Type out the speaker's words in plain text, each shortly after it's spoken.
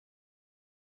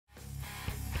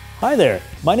Hi there,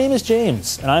 my name is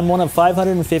James, and I'm one of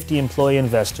 550 employee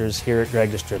investors here at Gregg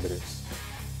Distributors.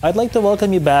 I'd like to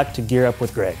welcome you back to Gear Up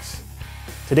with Greggs.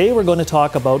 Today we're going to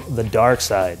talk about the dark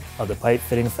side of the pipe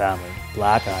fitting family,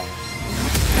 black iron.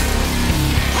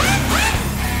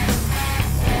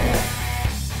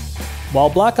 While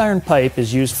black iron pipe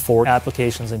is used for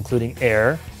applications including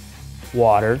air,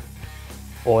 water,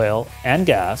 oil, and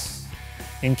gas,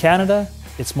 in Canada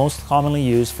it's most commonly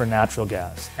used for natural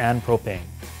gas and propane.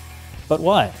 But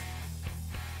why?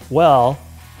 Well,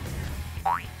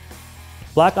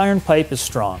 black iron pipe is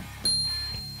strong.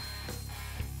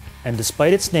 And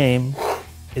despite its name,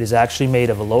 it is actually made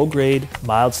of a low-grade,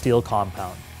 mild steel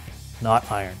compound,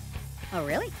 not iron. Oh,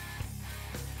 really?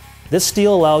 This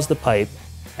steel allows the pipe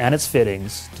and its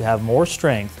fittings to have more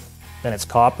strength than its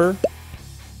copper,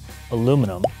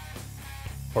 aluminum,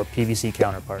 or PVC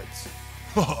counterparts.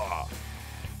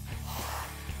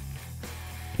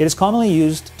 It is commonly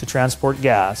used to transport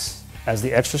gas, as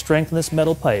the extra strength in this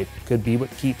metal pipe could be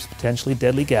what keeps potentially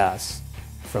deadly gas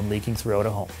from leaking throughout a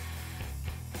home.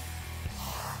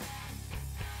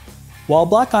 While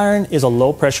black iron is a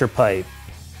low-pressure pipe,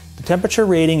 the temperature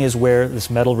rating is where this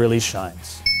metal really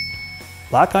shines.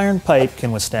 Black iron pipe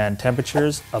can withstand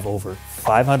temperatures of over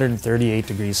 538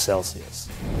 degrees Celsius.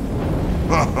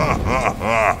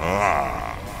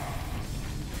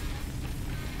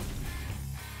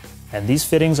 And these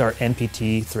fittings are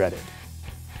NPT threaded.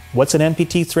 What's an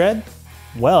NPT thread?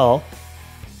 Well,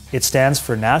 it stands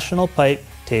for National Pipe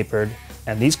Tapered,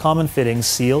 and these common fittings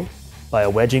seal by a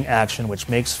wedging action which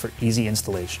makes for easy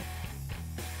installation.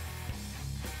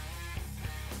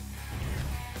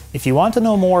 If you want to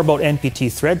know more about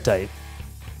NPT thread type,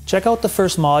 check out the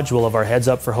first module of our Heads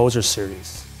Up for Hosers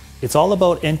series. It's all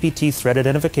about NPT thread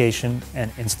identification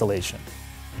and installation.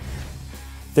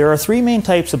 There are three main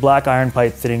types of black iron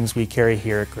pipe fittings we carry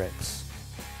here at Greggs: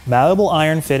 malleable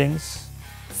iron fittings,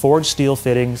 forged steel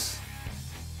fittings,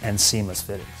 and seamless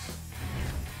fittings.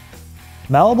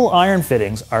 Malleable iron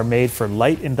fittings are made for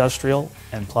light industrial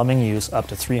and plumbing use up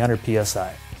to 300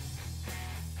 psi.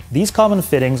 These common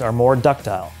fittings are more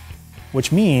ductile,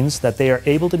 which means that they are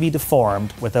able to be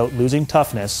deformed without losing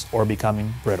toughness or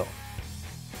becoming brittle.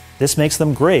 This makes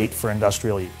them great for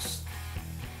industrial use.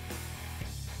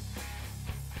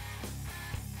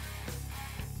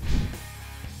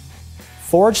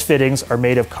 Forged fittings are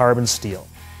made of carbon steel,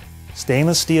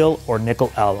 stainless steel, or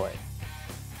nickel alloy.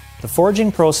 The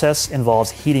forging process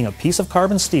involves heating a piece of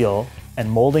carbon steel and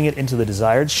molding it into the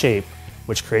desired shape,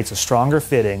 which creates a stronger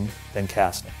fitting than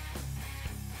casting.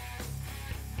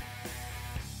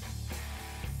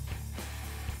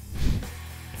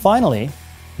 Finally,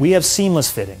 we have seamless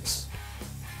fittings.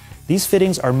 These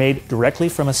fittings are made directly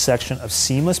from a section of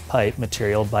seamless pipe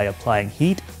material by applying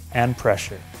heat and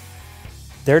pressure.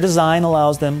 Their design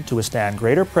allows them to withstand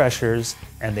greater pressures,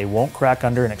 and they won't crack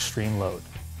under an extreme load.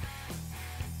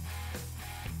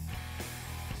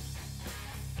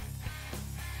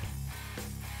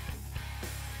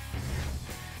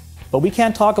 But we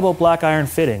can't talk about black iron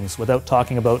fittings without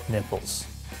talking about nipples.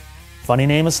 Funny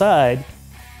name aside,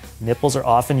 nipples are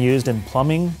often used in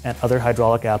plumbing and other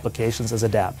hydraulic applications as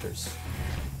adapters.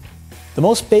 The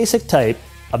most basic type,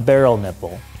 a barrel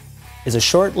nipple, is a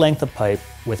short length of pipe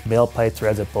with male pipe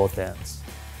threads at both ends.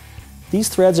 These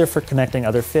threads are for connecting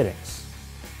other fittings.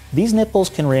 These nipples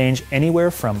can range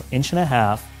anywhere from 1.5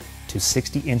 inches to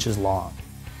 60 inches long,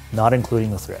 not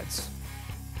including the threads.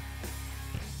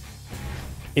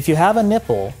 If you have a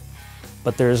nipple,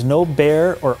 but there is no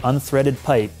bare or unthreaded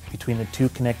pipe between the two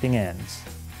connecting ends,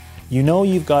 you know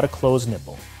you've got a closed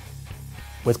nipple.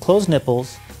 With closed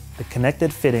nipples, the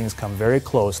connected fittings come very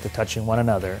close to touching one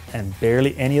another, and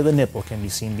barely any of the nipple can be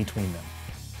seen between them.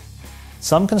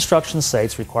 Some construction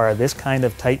sites require this kind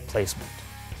of tight placement,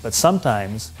 but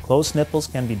sometimes closed nipples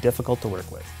can be difficult to work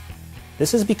with.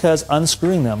 This is because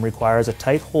unscrewing them requires a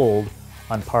tight hold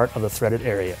on part of the threaded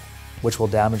area, which will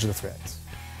damage the threads.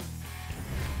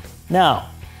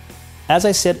 Now, as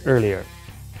I said earlier,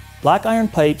 black iron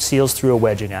pipe seals through a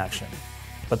wedging action,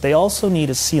 but they also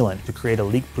need a sealant to create a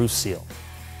leak-proof seal.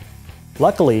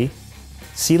 Luckily,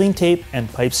 sealing tape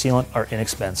and pipe sealant are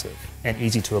inexpensive and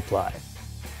easy to apply.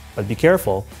 But be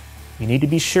careful, you need to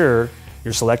be sure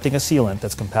you're selecting a sealant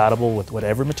that's compatible with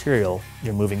whatever material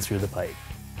you're moving through the pipe.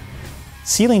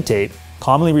 Sealing tape,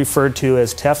 commonly referred to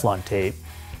as Teflon tape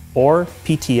or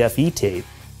PTFE tape,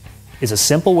 is a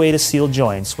simple way to seal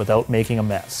joints without making a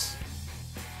mess.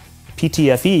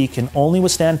 PTFE can only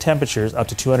withstand temperatures up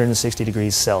to 260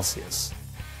 degrees Celsius,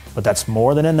 but that's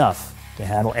more than enough to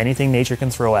handle anything nature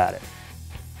can throw at it.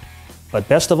 But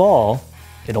best of all,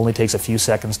 it only takes a few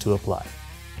seconds to apply.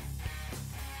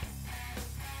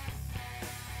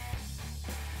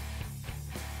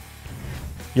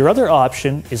 Your other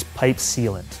option is pipe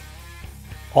sealant,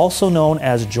 also known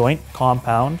as joint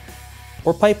compound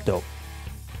or pipe dope.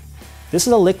 This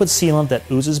is a liquid sealant that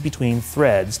oozes between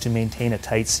threads to maintain a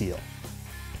tight seal.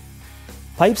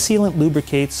 Pipe sealant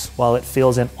lubricates while it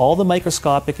fills in all the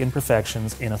microscopic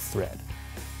imperfections in a thread.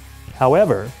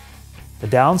 However, the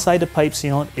downside to pipe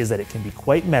sealant is that it can be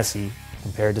quite messy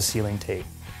compared to sealing tape.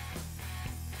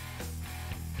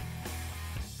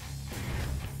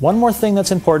 One more thing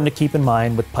that's important to keep in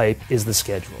mind with pipe is the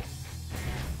schedule.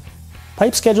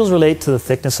 Pipe schedules relate to the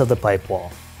thickness of the pipe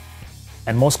wall,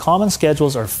 and most common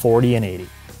schedules are 40 and 80.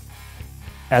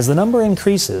 As the number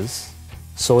increases,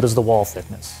 so does the wall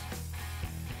thickness.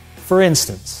 For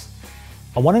instance,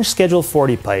 a 1-inch Schedule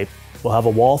 40 pipe will have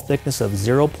a wall thickness of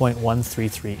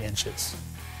 0.133 inches,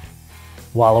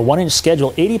 while a 1-inch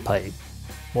Schedule 80 pipe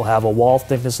will have a wall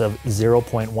thickness of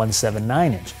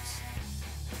 0.179 inches.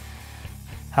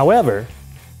 However,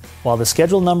 while the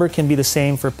schedule number can be the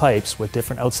same for pipes with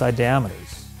different outside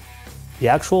diameters, the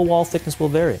actual wall thickness will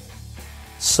vary.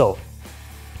 So,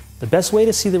 the best way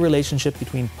to see the relationship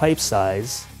between pipe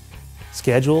size,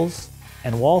 schedules,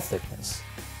 and wall thickness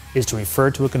is to refer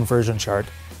to a conversion chart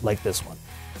like this one.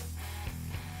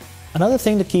 Another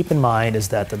thing to keep in mind is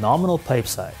that the nominal pipe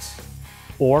size,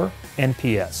 or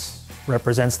NPS,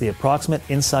 represents the approximate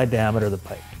inside diameter of the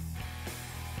pipe.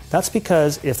 That's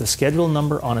because if the schedule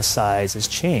number on a size is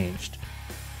changed,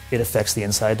 it affects the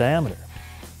inside diameter,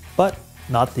 but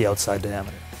not the outside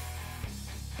diameter.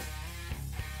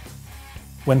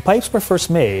 When pipes were first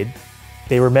made,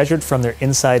 they were measured from their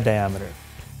inside diameter.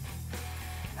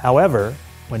 However,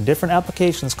 when different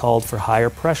applications called for higher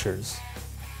pressures,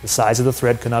 the size of the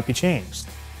thread could not be changed,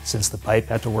 since the pipe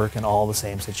had to work in all the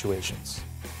same situations.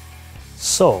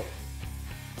 So,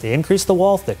 they increased the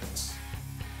wall thickness.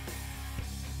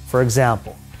 For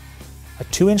example, a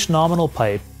 2-inch nominal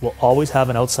pipe will always have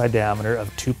an outside diameter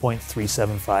of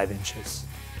 2.375 inches.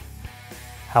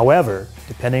 However,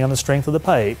 depending on the strength of the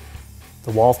pipe,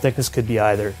 the wall thickness could be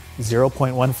either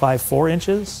 0.154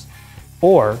 inches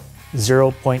or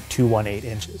 0.218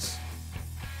 inches.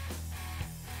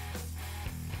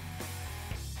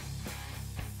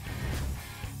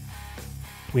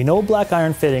 We know black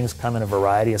iron fittings come in a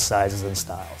variety of sizes and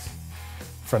styles,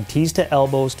 from T's to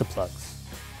elbows to plugs.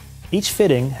 Each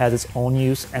fitting has its own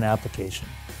use and application,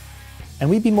 and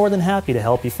we'd be more than happy to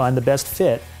help you find the best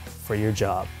fit for your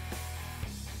job.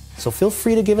 So feel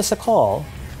free to give us a call,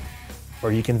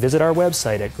 or you can visit our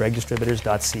website at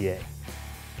greggdistributors.ca.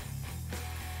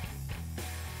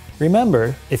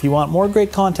 Remember, if you want more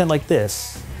great content like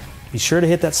this, be sure to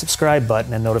hit that subscribe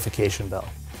button and notification bell.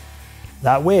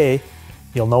 That way,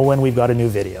 you'll know when we've got a new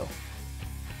video.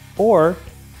 Or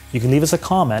you can leave us a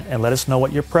comment and let us know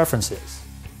what your preference is: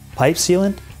 pipe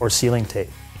sealant or sealing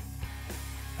tape.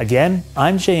 Again,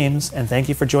 I'm James, and thank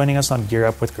you for joining us on Gear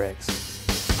Up with Greggs.